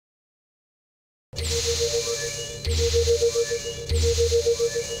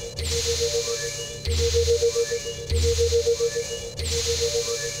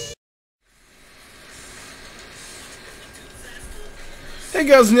Hey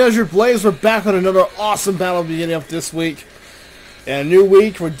guys, Necro Blaze, we're back on another awesome battle beginning of this week. And a new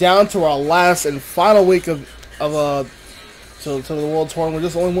week, we're down to our last and final week of the World Tour.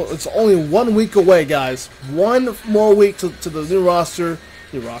 It's only 1 week away, guys. One more week to the new roster.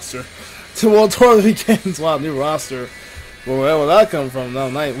 To World Tour begins. Wow, new roster. Well, where will that come from? No,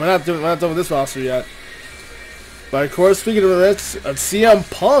 we're not done with this roster yet. But of course, speaking of that, CM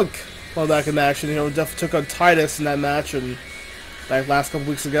Punk well back in action. You know, definitely took on Titus in that match and back last couple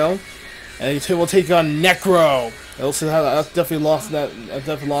weeks ago, and he will take on Necro. I also definitely lost to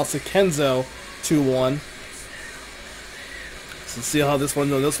Kenzo 2-1. So let's see how this one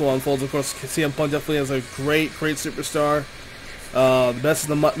unfolds. Of course, CM Punk definitely has a great superstar. The best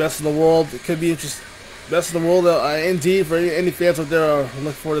in the world. It could be just best in the world. Indeed, for any fans out there, I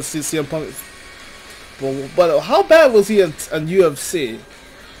look forward to see CM Punk. But how bad was he on UFC?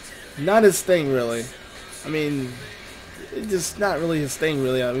 Not his thing, really. I mean, it's just not really his thing,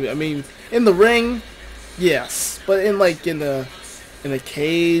 really. I mean, in the ring, yes, but in a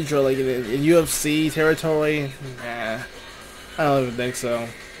cage or like in UFC territory, nah, I don't even think so.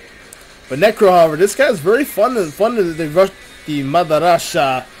 But Necro, however, this guy's very fun to rush the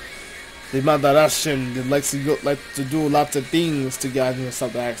Madarasha. The Madarashan likes to do lots of things to guys in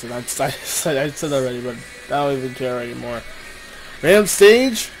some accent. I said that already, but I don't even care anymore. Random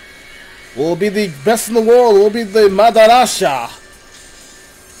stage will be the best in the world. Will be the Madarasha.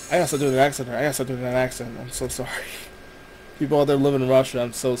 I gotta start doing that accent. I'm so sorry. People out there living in Russia,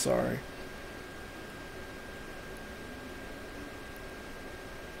 I'm so sorry.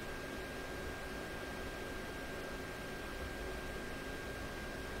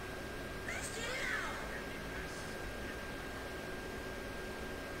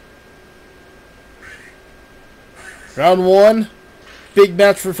 Round 1, big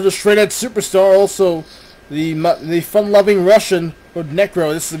match for the straight-edge superstar. Also, the fun-loving Russian with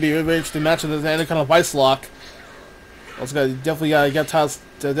Necro. This is gonna be a very interesting match with any kind of vice lock. Also, definitely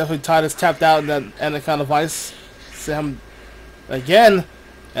Titus tapped out in that Anaconda Vice. See him again.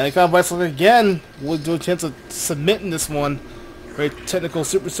 Anaconda Vice lock again. We'll do a chance of submitting this one. Very technical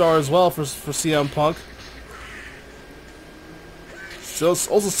superstar as well for CM Punk. Still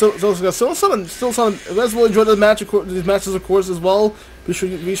some. If you guys will enjoy these matches, of course, as well. Be sure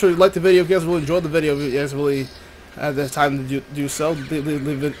you like the video if you guys really enjoyed the video. If you guys really had the time to do so,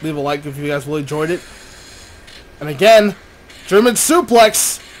 leave a like if you guys really enjoyed it. And again, German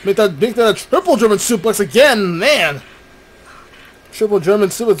suplex. Make that a triple German suplex again, man. Triple German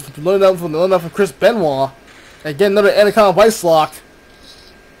suplex. Learned that from Chris Benoit. Again, another Anaconda Vice lock.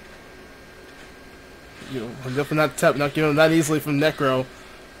 I'm definitely not giving him that easily from Necro.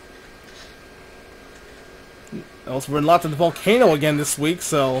 Also, we're in lots of the Volcano again this week,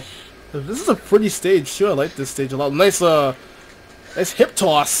 so this is a pretty stage too. I like this stage a lot. Nice hip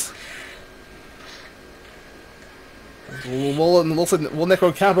toss. Will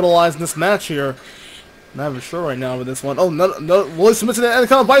Necro capitalize in this match here? Not even sure right now with this one. Oh no! Will he submit to the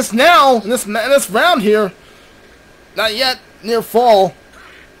Anaconda Vice now in this round here? Not yet. Near fall.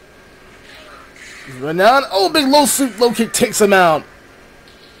 Right now, oh, big low kick takes him out.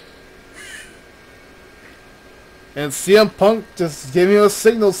 And CM Punk just gave me a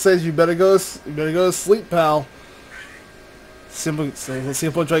signal, says you better go to sleep, pal. CM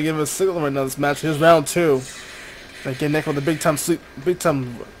Punk try to give him a signal right now. This match, here's round 2. Again, Necro with the big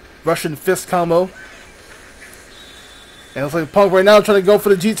time Russian fist combo. And looks like Punk right now trying to go for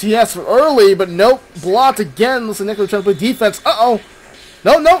the GTS early, but nope, blocked again. Looks like Necro trying to play defense.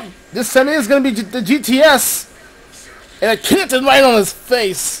 No. This time it is going to be the GTS. And it kicked it right on his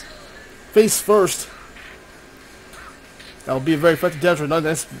face. Face first. That will be a very effective damage.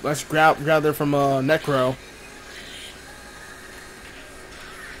 Nice grab there from Necro.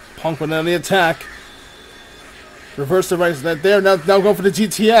 Punk went on the attack. Reverse the right there. Now going for the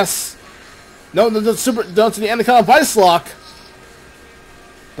GTS. No, down to the Anaconda Vice lock.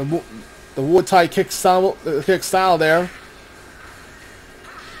 The wood tie kick style there.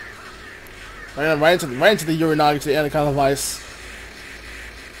 Right into the Uranagi to the Anaconda Vice.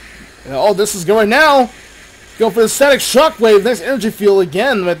 Oh, this is good right now. Go for the static shockwave. Nice energy field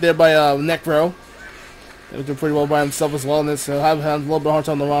again right there by Necro. He's doing pretty well by himself as well. And this have a little bit of hard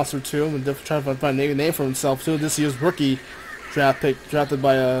time on the roster too. And definitely trying to find a name for himself too. This year's rookie draft pick drafted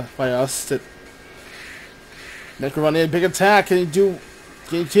by us. Necro on a big attack. Can he do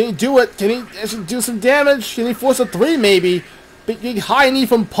it? Can he actually do some damage? Can he force a 3 maybe? Big high knee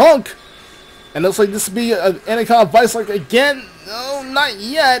from Punk. And it looks like this will be an Anaconda Vice like again. No, not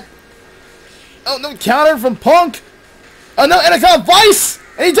yet. Oh, no counter from Punk. Oh, no, Anaconda Vice.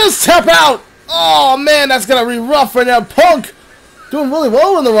 And he does tap out. Oh, man, that's going to be rough right now. Punk doing really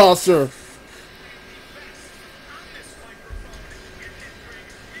well in the roster.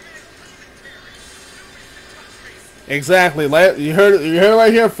 Exactly. You heard it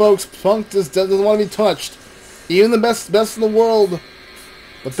right here, folks. Punk just doesn't want to be touched. Even the best in the world,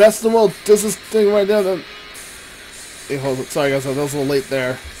 does this thing right there. Hey, hold on. Sorry guys, I was a little late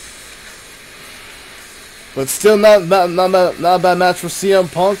there. But still not a bad match for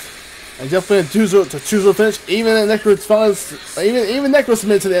CM Punk. And definitely a 2-0 finish. Even Necro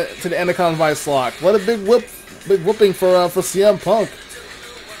submitted to the Anaconda Vice Lock. What a big whooping for CM Punk.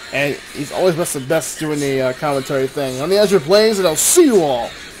 And he's always best doing the commentary thing. On the Azure Blaze, and I'll see you all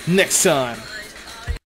next time.